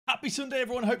Happy Sunday,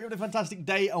 everyone. Hope you're having a fantastic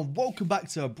day, and welcome back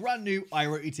to a brand new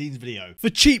iRoteTeens video. For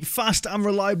cheap, fast, and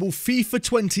reliable FIFA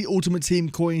 20 Ultimate Team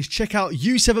coins, check out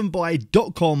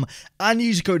u7buy.com and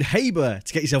use code HABER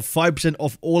to get yourself 5%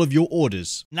 off all of your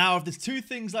orders. Now, if there's two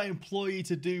things I implore you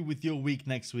to do with your week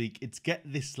next week, it's get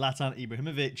this Zlatan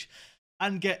Ibrahimovic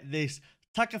and get this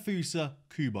Takefusa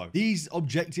Kubo. These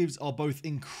objectives are both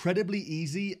incredibly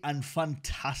easy and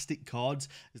fantastic cards.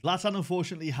 Zlatan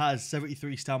unfortunately has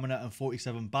 73 stamina and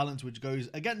 47 balance, which goes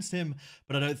against him,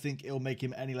 but I don't think it'll make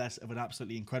him any less of an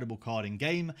absolutely incredible card in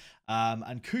game.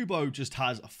 And Kubo just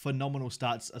has phenomenal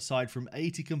stats aside from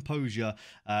 80 composure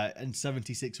and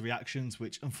 76 reactions,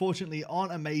 which unfortunately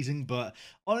aren't amazing, but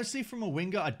honestly from a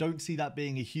winger, I don't see that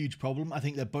being a huge problem. I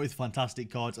think they're both fantastic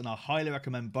cards, and I highly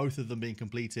recommend both of them being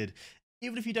completed.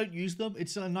 Even if you don't use them,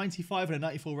 it's still a 95 and a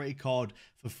 94 rated card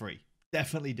for free.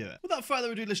 Definitely do it. Without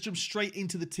further ado, let's jump straight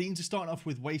into the team. To start off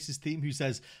with Wace's team, who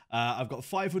says, I've got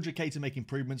 500k to make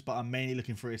improvements, but I'm mainly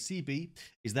looking for a CB.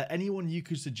 Is there anyone you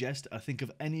could suggest? I think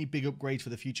of any big upgrades for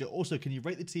the future. Also, can you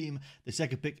rate the team? The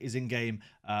second pick is in-game.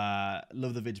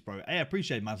 Love the vids, bro. Hey, I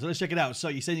appreciate it, man. So let's check it out. So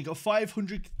you're saying you've got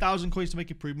 500,000 coins to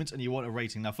make improvements, and you want a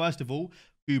rating. Now, first of all,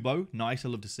 Kubo. Nice. I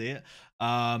love to see it.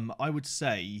 I would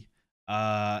say...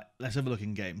 let's have a look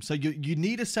in game. So you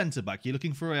need a centre back. You're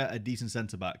looking for a decent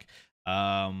centre back,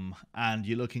 and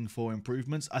you're looking for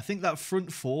improvements. I think that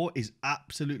front four is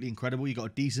absolutely incredible. You got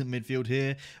a decent midfield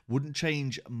here. Wouldn't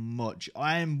change much.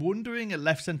 I am wondering at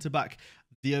left centre back,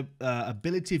 the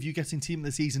ability of you getting team of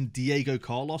the season Diego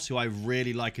Carlos, who I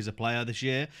really like as a player this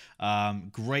year.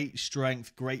 Great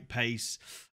strength, great pace.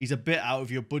 He's a bit out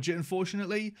of your budget,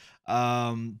 unfortunately.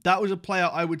 That was a player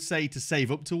I would say to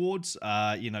save up towards.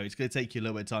 You know, it's going to take you a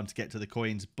little bit of time to get to the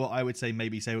coins, but I would say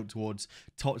maybe save up towards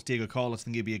TOTS Diego Carlos. I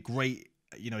think it'd be a great,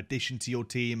 addition to your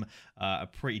team. A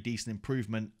pretty decent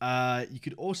improvement. You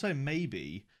could also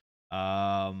maybe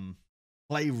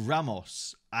play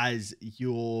Ramos as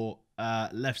your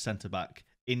left centre back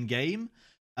in game,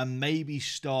 and maybe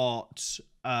start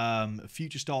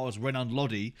future stars Renan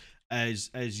Lodi as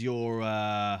your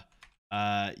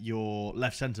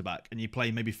left centre back, and you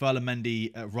play maybe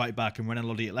Mendy at right back and Renan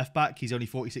Lodi at left back. He's only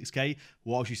 46k.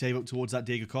 Whilst you save up towards that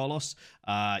Diego Carlos,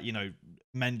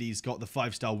 Mendy's got the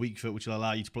 5-star weak foot, which will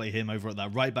allow you to play him over at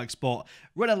that right back spot.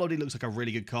 Renan Lodi looks like a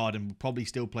really good card and will probably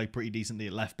still play pretty decently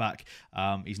at left back.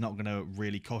 He's not going to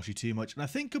really cost you too much, and I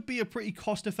think could be a pretty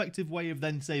cost-effective way of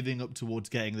then saving up towards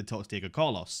getting the TOTS Diego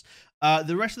Carlos.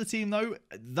 The rest of the team, though,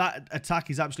 that attack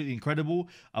is absolutely incredible.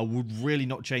 I would really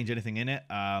not change anything in it.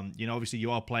 Obviously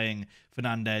you are playing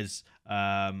Fernandez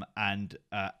and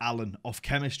Allen off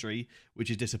chemistry, which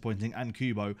is disappointing, and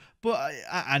Kubo, but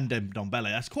and Ndombele.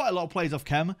 That's quite a lot of players off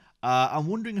chem. I'm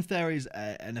wondering if there is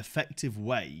an effective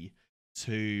way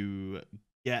to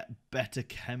get better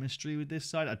chemistry with this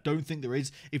side. I don't think there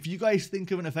is. If you guys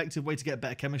think of an effective way to get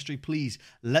better chemistry, please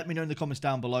let me know in the comments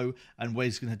down below, and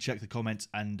Wade's going to check the comments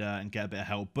and get a bit of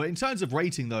help. But in terms of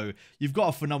rating, though, you've got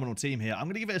a phenomenal team here. I'm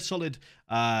going to give it a solid,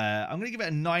 I'm going to give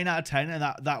it a 9 out of 10, and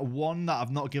that one that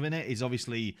I've not given it is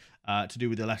obviously to do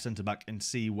with the left centre back, and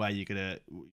see where you're going to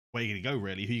go,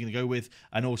 really, who you're going to go with,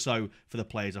 and also for the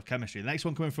players of chemistry. The next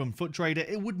one coming from Foot Trader.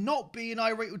 It would not be an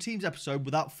iRoteTeens episode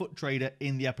without Foot Trader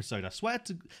in the episode. I swear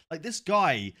to, this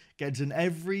guy gets in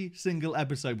every single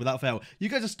episode without fail. You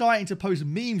guys are starting to post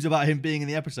memes about him being in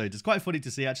the episodes. It's quite funny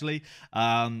to see, actually.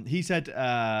 He said,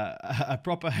 a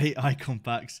proper hate icon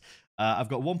packs. I've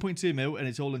got 1.2 mil and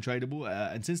it's all untradeable.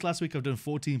 And since last week, I've done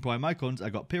 14 prime icons.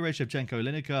 I got Pires, Shevchenko,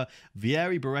 Lineker,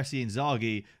 Vieri, Baresi,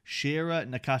 Inzaghi, Shearer,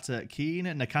 Nakata, Keane,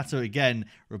 Nakata again,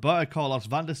 Roberto Carlos,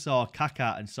 Van der Sar,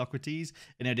 Kaká, and Socrates.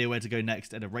 Any idea where to go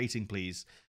next? And a rating, please.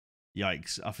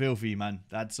 Yikes. I feel for you, man.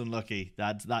 That's unlucky.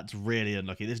 That's really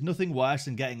unlucky. There's nothing worse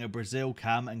than getting a Brazil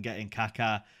cam and getting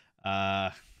Kaká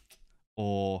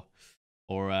or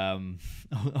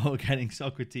getting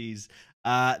Socrates.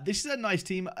 This is a nice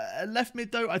team. Left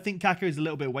mid, though, I think Kaká is a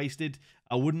little bit wasted.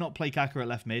 I would not play Kaká at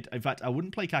left mid. In fact, I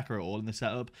wouldn't play Kaká at all in the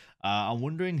setup. I'm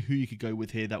wondering who you could go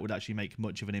with here that would actually make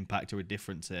much of an impact or a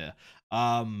difference here.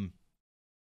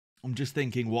 I'm just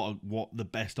thinking what the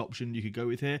best option you could go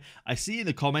with here. I see in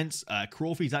the comments,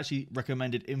 Crawford's actually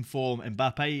recommended Inform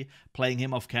Mbappe, playing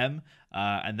him off chem,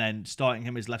 and then starting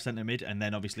him as left centre mid, and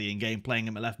then obviously in game playing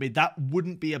him at left mid. That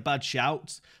wouldn't be a bad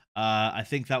shout. I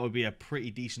think that would be a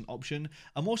pretty decent option.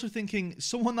 I'm also thinking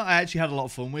someone that I actually had a lot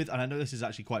of fun with, and I know this is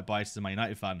actually quite biased as a Man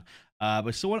United fan,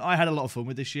 But someone I had a lot of fun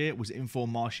with this year was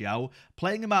Inform Martial.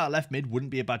 Playing him out at left mid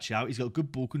wouldn't be a bad shout. He's got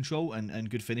good ball control and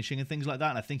good finishing and things like that.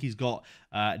 And I think he's got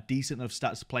decent enough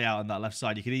stats to play out on that left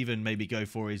side. You could even maybe go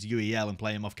for his UEL and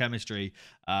play him off chemistry,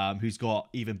 who's got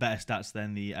even better stats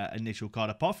than the initial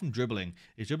card. Apart from dribbling.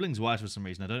 His dribbling's worse for some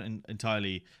reason. I don't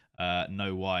entirely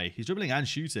know why. He's dribbling and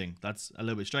shooting. That's a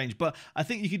little bit strange. But I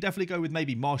think you could definitely go with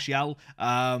maybe Martial.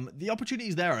 The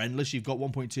opportunities there are endless. You've got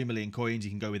 1.2 million coins.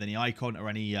 You can go with any icon or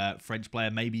any French player.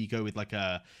 Maybe you go with like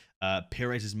a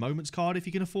Perez's Moments card if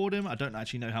you can afford him. I don't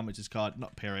actually know how much his card...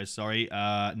 Not Perez, sorry.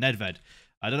 Nedved.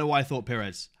 I don't know why I thought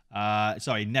Perez.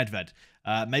 Sorry, Nedved.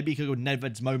 Maybe you could go with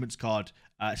Nedved's Moments card,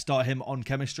 start him on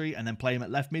chemistry, and then play him at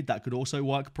left mid. That could also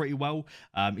work pretty well.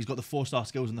 He's got the 4-star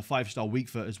skills and the 5-star weak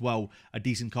foot as well. A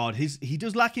decent card. He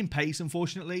does lack in pace,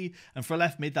 unfortunately, and for a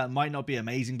left mid, that might not be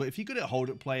amazing. But if you're good at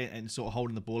hold-up play and sort of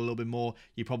holding the ball a little bit more,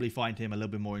 you probably find him a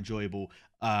little bit more enjoyable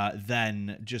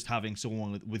than just having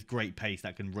someone with great pace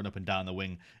that can run up and down the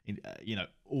wing, you know,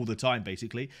 all the time,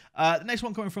 basically. The next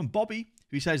one coming from Bobby,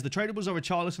 who says, the tradables are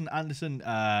Richarlison, Anderson,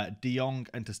 De Jong,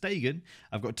 and Ter Stegen.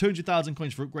 I've got 200,000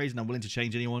 coins for upgrades, and I'm willing to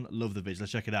change anyone. Love the vids.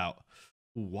 Let's check it out.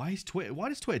 Why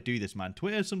does Twitter do this, man?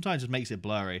 Twitter sometimes just makes it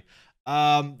blurry.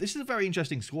 This is a very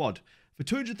interesting squad. For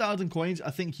 200,000 coins,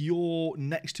 I think your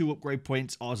next two upgrade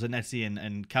points are Zanetti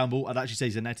and Campbell. I'd actually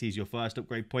say Zanetti is your first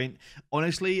upgrade point.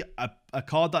 Honestly, a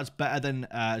card that's better than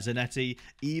Zanetti,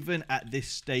 even at this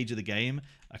stage of the game,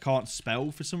 I can't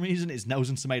spell for some reason, it's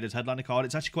Nelson Semedo's headliner card.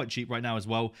 It's actually quite cheap right now as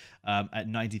well, at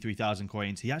 93,000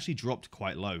 coins. He actually dropped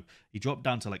quite low. He dropped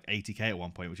down to like 80k at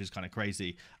one point, which is kind of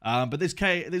crazy. But this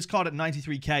card at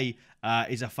 93k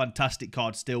is a fantastic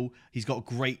card still. He's got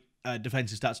great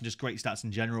defensive stats and just great stats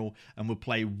in general, and would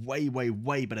play way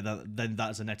better than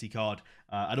that Zanetti card.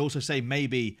 I'd also say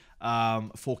maybe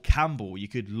for Campbell, you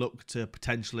could look to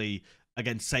potentially,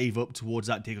 again, save up towards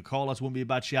that Diego Carlos. Wouldn't be a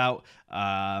bad shout.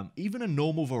 Even a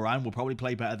normal Varane will probably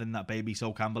play better than that baby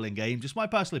Sol Campbell in game. Just my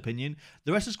personal opinion.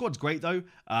 The rest of the squad's great, though.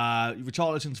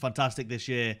 Richarlison's fantastic this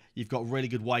year. You've got really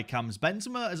good wide cams.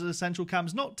 Benzema as a central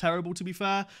cam's not terrible, to be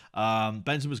fair.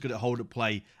 Benzema's good at hold-up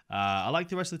play. I like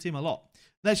the rest of the team a lot.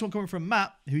 Next one coming from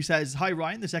Matt, who says, hi,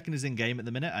 Ryan. The second is in-game at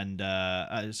the minute,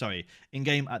 and, sorry,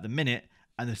 in-game at the minute,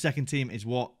 and the second team is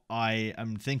what I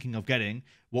am thinking of getting.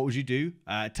 What would you do?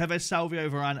 Tevez, Salvio,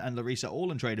 Varane, and Larissa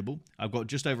all untradeable. I've got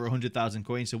just over 100,000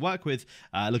 coins to work with.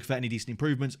 Looking for any decent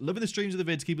improvements. Loving the streams of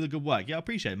the vids. Keep up the good work. Yeah, I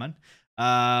appreciate it, man.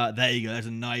 There you go. There's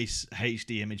a nice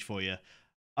HD image for you.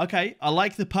 Okay, I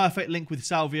like the perfect link with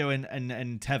Salvio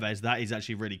and Tevez. That is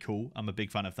actually really cool. I'm a big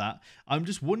fan of that. I'm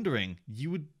just wondering, you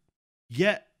would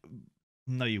get...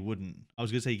 No, you wouldn't. I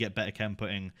was going to say you get better chem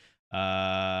putting...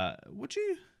 Would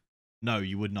you? No,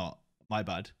 you would not. My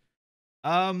bad.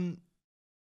 I'm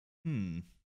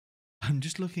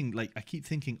just looking, like, I keep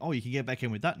thinking, oh, you can get back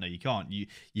in with that. No, you can't.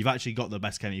 You've actually got the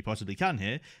best chem you possibly can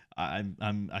here.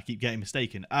 I keep getting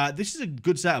mistaken. This is a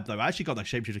good setup, though. I actually got that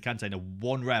Shapeshifter Kante in a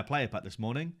 1 rare player pack this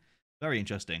morning. Very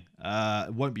interesting.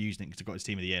 Won't be using it because I got his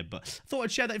team of the year, but thought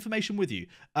I'd share that information with you.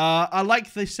 I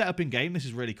like this setup in game. This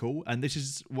is really cool. And this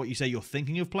is what you say you're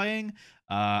thinking of playing.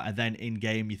 And then in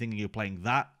game, you're thinking of playing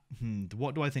that.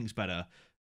 What do I think is better?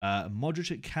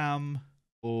 Modric at cam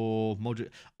or Modric?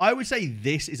 I would say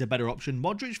this is a better option.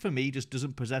 Modric, for me, just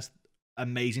doesn't possess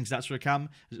amazing stats for a cam,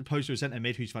 as opposed to a centre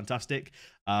mid who's fantastic.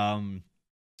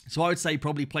 So I would say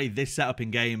probably play this setup in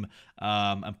game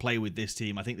and play with this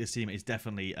team. I think this team is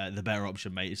definitely the better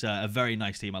option, mate. It's a very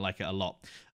nice team. I like it a lot.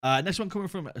 Next one coming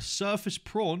from Surface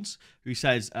Prawns, who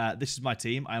says, this is my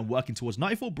team. I am working towards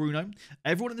 94 Bruno.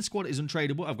 Everyone in the squad is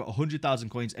untradeable. I've got 100,000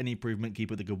 coins. Any improvement,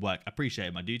 keep up the good work. I appreciate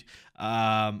it, my dude.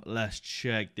 Let's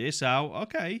check this out.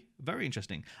 Okay, very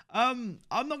interesting. I'm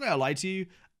not going to lie to you.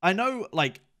 I know,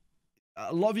 like,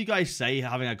 a lot of you guys say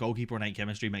having a goalkeeper on 8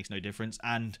 chemistry makes no difference,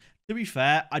 and to be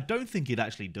fair, I don't think it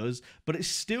actually does, but it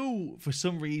still, for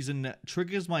some reason,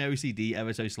 triggers my OCD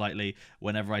ever so slightly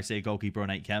whenever I say a goalkeeper on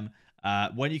 8 chem.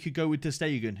 When you could go with Ter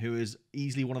Stegen, who is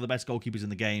easily one of the best goalkeepers in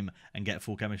the game, and get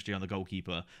full chemistry on the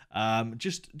goalkeeper.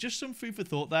 Just some food for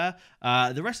thought there.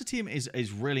 The rest of the team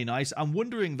is really nice. I'm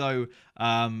wondering, though,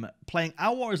 playing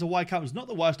Aouar as a wide cam is not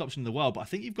the worst option in the world, but I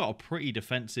think you've got a pretty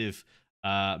defensive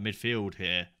midfield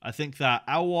here. I think that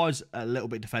Aouar's a little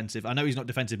bit defensive. I know he's not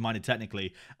defensive minded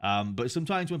technically, but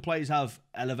sometimes when players have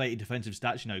elevated defensive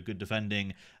stats, you know, good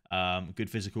defending, good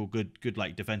physical, good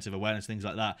like defensive awareness, things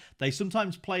like that, they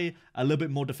sometimes play a little bit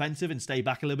more defensive and stay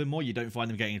back a little bit more. You don't find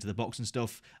them getting into the box and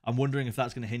stuff. I'm wondering if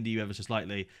that's going to hinder you ever so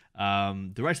slightly.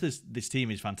 The rest of this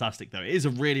team is fantastic, though. It is a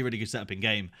really good setup in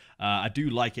game. I do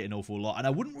like it an awful lot, and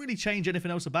I wouldn't really change anything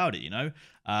else about it, you know.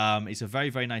 It's a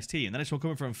very nice team. And then it's one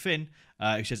coming from Finn,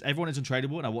 who says, everyone is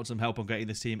untradeable and I want some help on getting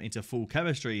this team into full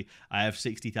chemistry. I have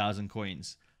 60,000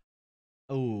 coins.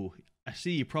 Oh, I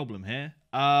see your problem here.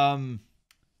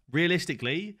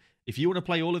 Realistically, if you want to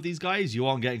play all of these guys, you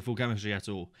aren't getting full chemistry at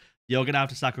all. You're going to have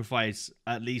to sacrifice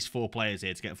at least 4 players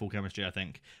here to get full chemistry, I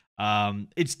think.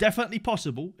 It's definitely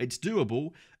possible. It's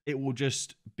doable. It will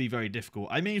just be very difficult.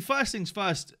 I mean, first things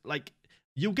first, like,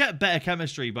 you'll get better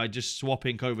chemistry by just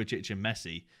swapping Kovacic and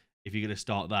Messi if you're going to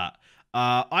start that.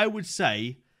 I would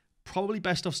say probably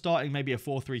best off starting maybe a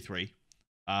 4-3-3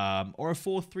 or a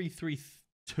 4-3-3-2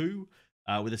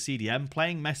 with a CDM.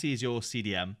 Playing Messi as your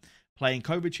CDM. Playing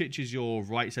Kovacic as your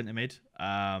right centre mid,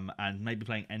 and maybe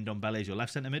playing Ndombele as your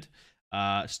left centre mid.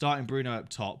 Starting Bruno up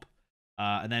top,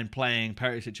 and then playing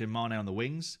Perisic and Mane on the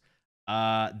wings.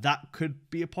 That could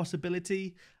be a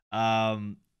possibility.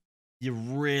 You're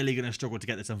really going to struggle to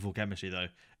get this on full chemistry, though.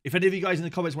 If any of you guys in the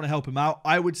comments want to help him out,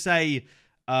 I would say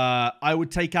I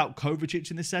would take out Kovacic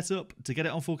in this setup to get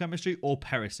it on full chemistry, or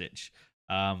Perisic,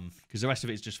 because the rest of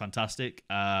it is just fantastic.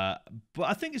 But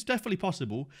I think it's definitely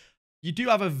possible. You do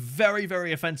have a very,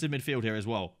 very offensive midfield here as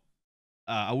well.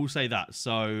 I will say that.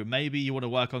 So maybe you want to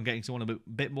work on getting someone a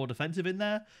bit more defensive in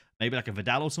there. Maybe like a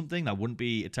Vidal or something. That wouldn't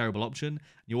be a terrible option.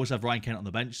 You also have Ryan Kent on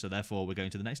the bench, so therefore we're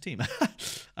going to the next team.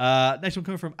 Next one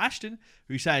coming from Ashton,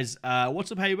 who says,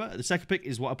 what's up, Haber? The second pick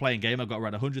is what I play in game. I've got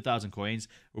around 100,000 coins.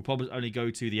 We'll probably only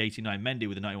go to the 89 Mendy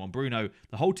with the 91 Bruno.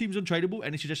 The whole team's untradeable.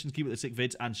 Any suggestions? Keep it the sick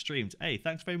vids and streams. Hey,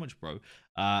 thanks very much, bro.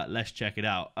 Let's check it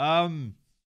out.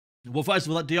 Well, first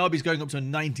of all, that Diaby's going up to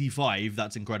 95.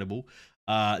 That's incredible.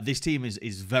 This team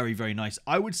is very, very nice.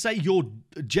 I would say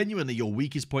genuinely your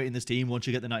weakest point in this team once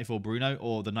you get the 94 Bruno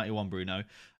or the 91 Bruno.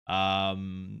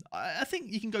 I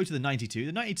think you can go to the 92.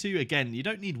 The 92, again, you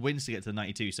don't need wins to get to the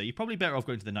 92, so you're probably better off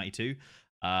going to the 92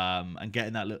 and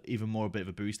getting that even more a bit of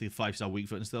a boost, the 5-star weak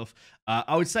foot and stuff.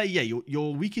 I would say, yeah,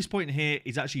 your weakest point here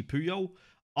is actually Puyol.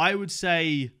 I would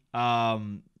say...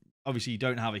 obviously, you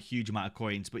don't have a huge amount of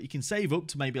coins, but you can save up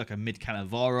to maybe like a mid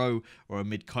Cannavaro or a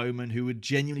mid Coman, who would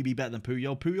genuinely be better than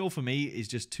Puyol. Puyol, for me, is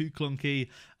just too clunky.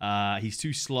 He's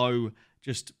too slow.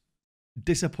 Just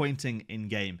disappointing in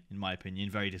game, in my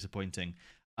opinion. Very disappointing.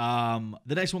 The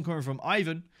next one coming from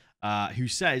Ivan, who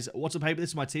says, what's up, Haber? This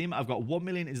is my team. I've got 1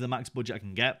 million is the max budget I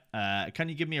can get. Can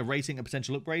you give me a rating and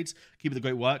potential upgrades? Keep it the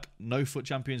great work. No Foot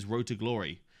Champions, road to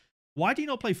glory. Why do you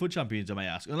not play Foot Champions, I may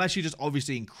ask? Unless you're just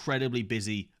obviously incredibly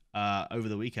busy over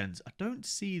the weekends. I don't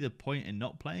see the point in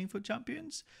not playing Foot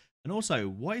Champions. And also,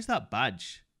 what is that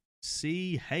badge?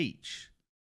 CH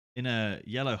in a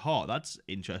yellow heart. That's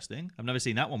interesting. I've never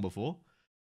seen that one before.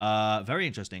 Very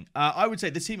interesting. I would say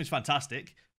this team is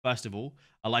fantastic. First of all,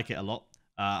 I like it a lot.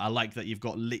 I like that you've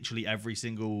got literally every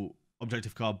single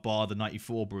objective card bar the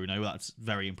 94 Bruno. That's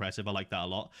very impressive. I like that a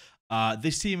lot.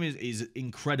 This team is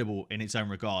incredible in its own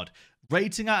regard.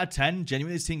 Rating out of 10,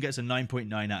 genuinely this team gets a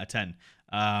 9.9 out of 10.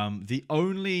 The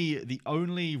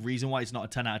only reason why it's not a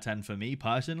 10 out of 10 for me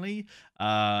personally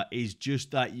is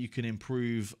just that you can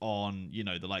improve on, you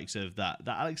know, the likes of that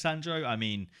Alexandro. I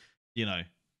mean, you know,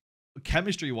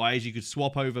 chemistry wise, you could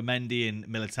swap over Mendy and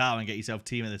Militao and get yourself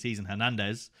team of the season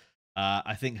Hernandez.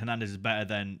 I think Hernandez is better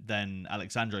than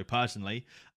Alexandro personally.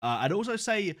 I'd also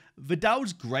say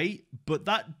Vidal's great, but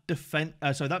that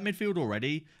that midfield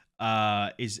already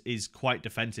is quite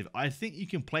defensive. I think you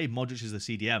can play Modric as the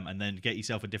CDM and then get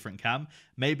yourself a different cam.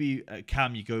 Maybe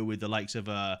cam you go with the likes of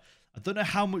I don't know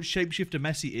how much Shapeshifter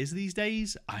Messi is these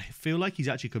days. I feel like he's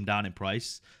actually come down in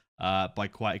price by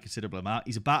quite a considerable amount.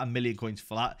 He's about 1 million coins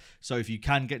flat. So if you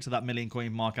can get to that 1 million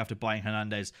coin mark after buying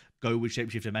Hernandez, go with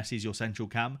Shapeshifter Messi as your central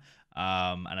cam.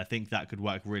 And I think that could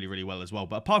work really, really well as well.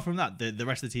 But apart from that, the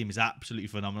rest of the team is absolutely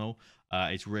phenomenal.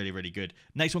 It's really, really good.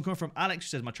 Next one coming from Alex, who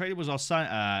says, my trader was our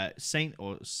Saint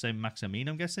Maximin,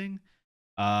 I'm guessing.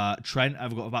 Trent,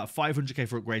 I've got about 500k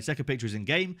for upgrades. Second picture is in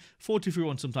game.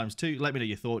 4-2-3-1 sometimes too. Let me know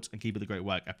your thoughts and keep it the great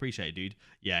work. I appreciate it, dude.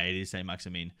 Yeah, it is Saint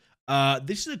Maximin.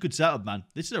 This is a good setup, man.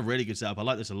 This is a really good setup. I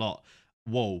like this a lot.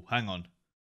 Whoa, hang on.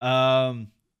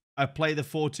 I play the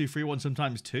 4-2-3-1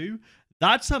 sometimes too.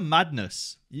 That's a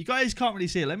madness. You guys can't really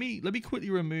see it. Let me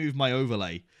quickly remove my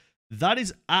overlay. That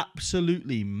is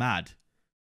absolutely mad.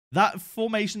 That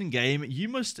formation in game, you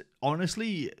must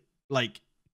honestly like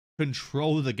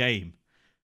control the game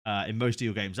in most of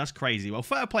your games. That's crazy. Well,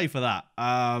 fair play for that.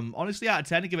 Honestly, out of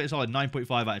 10, I give it a solid 9.5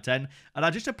 out of 10. And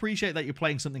I just appreciate that you're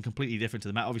playing something completely different to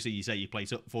the map. Obviously, you say you play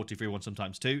 4-2-3-1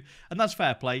 sometimes too, and that's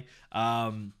fair play.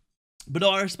 But no,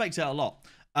 I respect it a lot.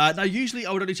 Now, usually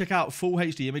I would only check out full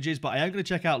HD images, but I am going to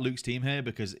check out Luke's team here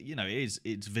because, you know,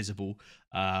 it's visible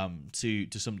to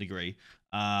some degree.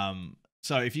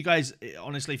 So if you guys,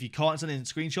 honestly, if you can't send in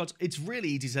screenshots, it's really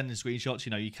easy to send in screenshots. You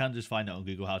know, you can just find out on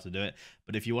Google how to do it.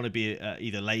 But if you want to be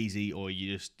either lazy or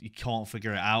you can't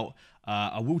figure it out,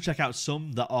 I will check out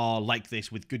some that are like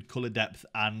this with good color depth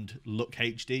and look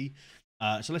HD.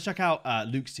 So let's check out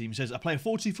Luke's team. It says, I play a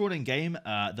 4-2-4 in game.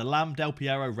 The Lamb, Del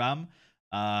Piero, Ram.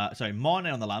 Mane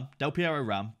on the Lamb, Del Piero,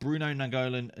 Ram, Bruno,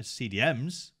 Nangolan,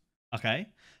 CDMs. Okay.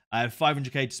 I have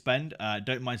 500k to spend.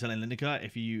 Don't mind selling Lineker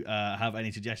if you have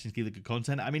any suggestions. Give the good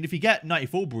content. I mean, if you get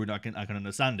 94 Bruno, I can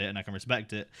understand it and I can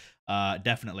respect it.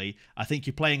 Definitely. I think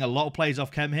you're playing a lot of plays off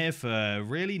chem here for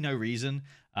really no reason.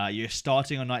 You're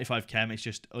starting on 95 chem. It's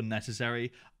just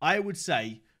unnecessary. I would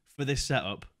say for this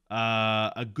setup,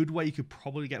 a good way you could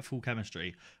probably get full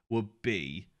chemistry would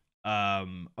be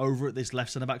over at this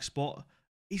left centre back spot.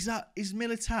 Is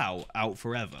Militao out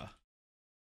forever?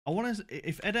 I want to.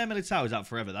 If Eder Militao is out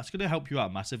forever, that's going to help you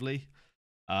out massively.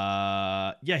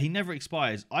 Yeah, he never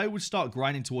expires. I would start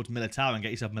grinding towards Militao and get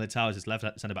yourself Militao as his left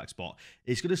centre back spot.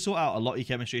 It's going to sort out a lot of your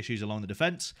chemistry issues along the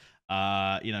defence. You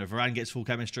know, Varane gets full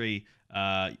chemistry.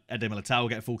 Eder Militao will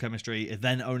get full chemistry. It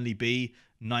then only be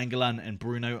Nainggolan and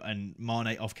Bruno and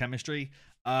Mane off chemistry.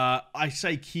 I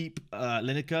say keep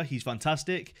Lineker. He's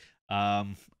fantastic.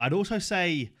 I'd also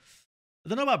say, I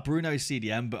don't know about Bruno's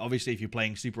CDM, but obviously if you're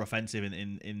playing super offensive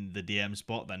in the DM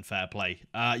spot, then fair play.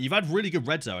 You've had really good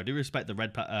reds though. I do respect the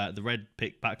red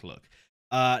pick back look.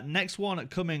 Next one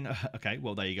coming. Okay,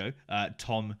 well there you go.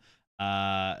 Tom,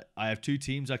 I have 2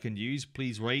 teams I can use.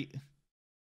 Please rate,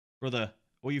 brother.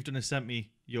 All you've done is sent me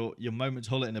your Moments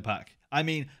Hullet in the pack. I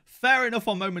mean, fair enough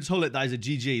on Moments Hullet. That is a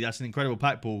GG. That's an incredible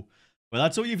pack pull. But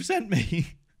that's all you've sent me.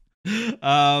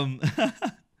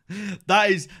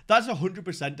 That's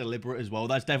 100% deliberate as well.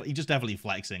 That's definitely definitely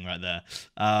flexing right there.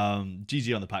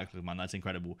 GG on the pack, man. That's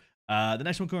incredible. The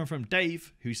next one coming from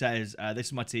Dave, who says, this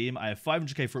is my team. I have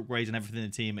 500k for upgrades and everything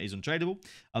in the team is untradeable.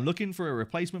 I'm looking for a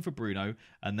replacement for Bruno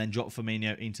and then drop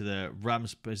Firmino into the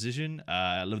Rams position.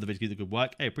 I love the video, the good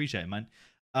work. Hey, appreciate it, man.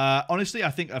 Honestly,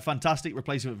 I think a fantastic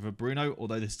replacement for Bruno,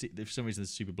 although for some reason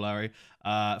it's super blurry.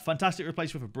 Fantastic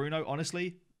replacement for Bruno,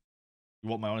 honestly. You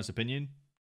want my honest opinion?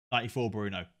 94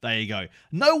 Bruno. There you go.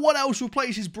 No one else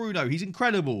replaces Bruno. He's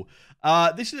incredible.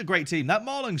 This is a great team. That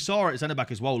Marlon Sarr at centre-back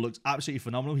as well looks absolutely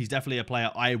phenomenal. He's definitely a player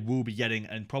I will be getting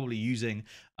and probably using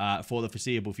for the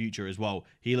foreseeable future as well.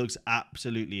 He looks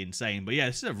absolutely insane. But yeah,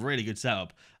 this is a really good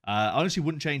setup. I honestly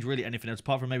wouldn't change really anything else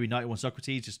apart from maybe 91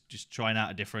 Socrates. Just trying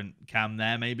out a different cam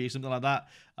there, maybe something like that.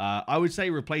 I would say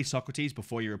replace Socrates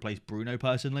before you replace Bruno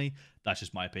personally. That's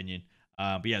just my opinion.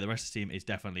 But yeah, the rest of the team is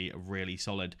definitely really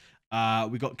solid.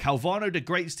 We got Calvano the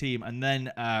Great's team and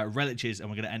then Relic's, and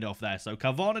we're going to end it off there. So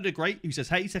Calvano the Great, who says,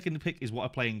 hey, second pick is what I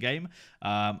play in game.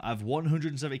 I have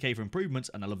 170k for improvements,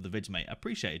 and I love the vids, mate. I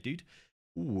appreciate it, dude.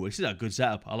 Ooh, this is a good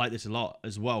setup. I like this a lot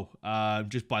as well.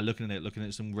 Just by looking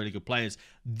at some really good players.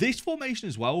 This formation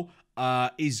as well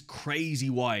is crazy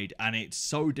wide, and it's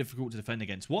so difficult to defend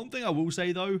against. One thing I will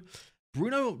say, though,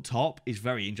 Bruno up top is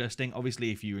very interesting.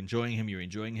 Obviously, if you're enjoying him, you're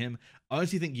enjoying him. I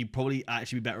honestly think you'd probably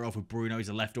actually be better off with Bruno as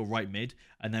a left or right mid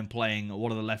and then playing one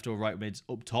of the left or right mids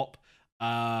up top.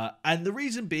 And the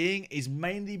reason being is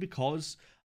mainly because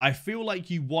I feel like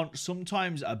you want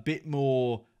sometimes a bit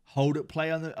more hold-up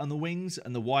play on the wings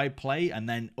and the wide play, and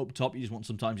then up top you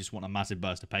sometimes just want a massive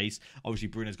burst of pace. Obviously,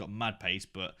 Bruno's got mad pace,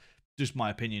 but just my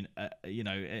opinion, you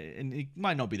know, and it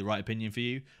might not be the right opinion for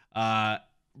you.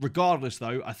 Regardless,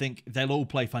 though, I think they'll all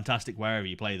play fantastic wherever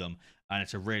you play them, and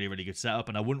it's a really, really good setup,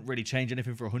 and I wouldn't really change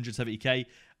anything for 170k.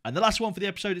 And the last one for the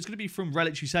episode is going to be from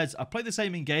Relic, who says, I play the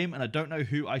same in-game, and I don't know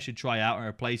who I should try out and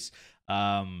replace.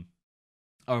 I'll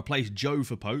replace Joe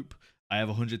for Pope. I have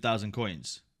 100,000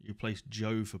 coins. You replace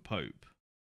Joe for Pope.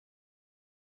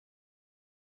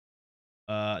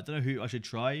 I don't know who I should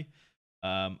try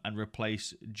and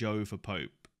replace Joe for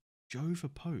Pope. Joe for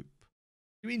Pope?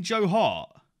 You mean Joe Hart?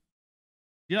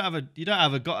 You don't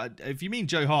have a if you mean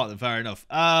Joe Hart, then fair enough.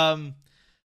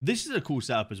 This is a cool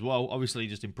setup as well. Obviously,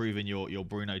 just improving your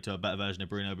Bruno to a better version of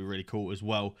Bruno would be really cool as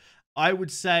well. I would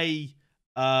say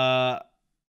I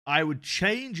would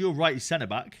change your right centre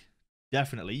back.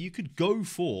 Definitely. You could go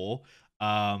for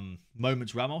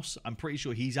Moments Ramos. I'm pretty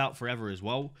sure he's out forever as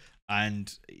well.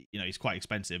 And, you know, he's quite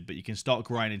expensive, but you can start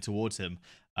grinding towards him.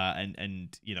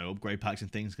 And you know, upgrade packs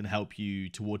and things can help you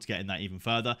towards getting that even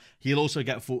further. He'll also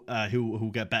get full, he'll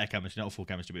get better chemistry, not full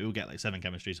chemistry, but he'll get like 7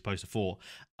 chemistry as opposed to 4.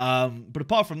 But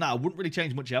apart from that, I wouldn't really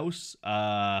change much else.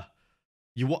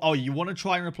 You want to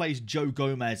try and replace Joe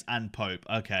Gomez and Pope?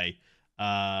 Okay.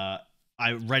 I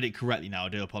read it correctly now. I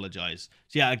do apologize.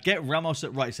 So yeah, get Ramos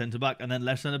at right centre back, and then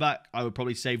left centre back, I would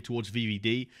probably save towards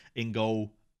VVD in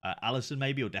goal. Alisson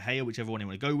maybe, or De Gea, whichever one you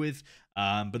want to go with.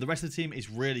 But the rest of the team is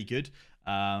really good.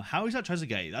 How is that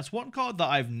Trezeguet? That's one card that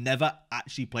I've never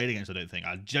actually played against, I don't think.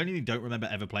 I genuinely don't remember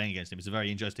ever playing against him. It's a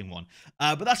very interesting one.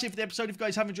 But that's it for the episode. If you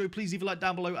guys have enjoyed, please leave a like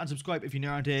down below and subscribe if you're new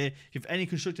around here. If you have any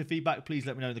constructive feedback, please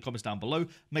let me know in the comments down below.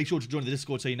 Make sure to join the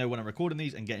Discord so you know when I'm recording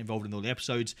these and get involved in all the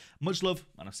episodes. Much love,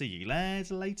 and I'll see you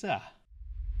guys later.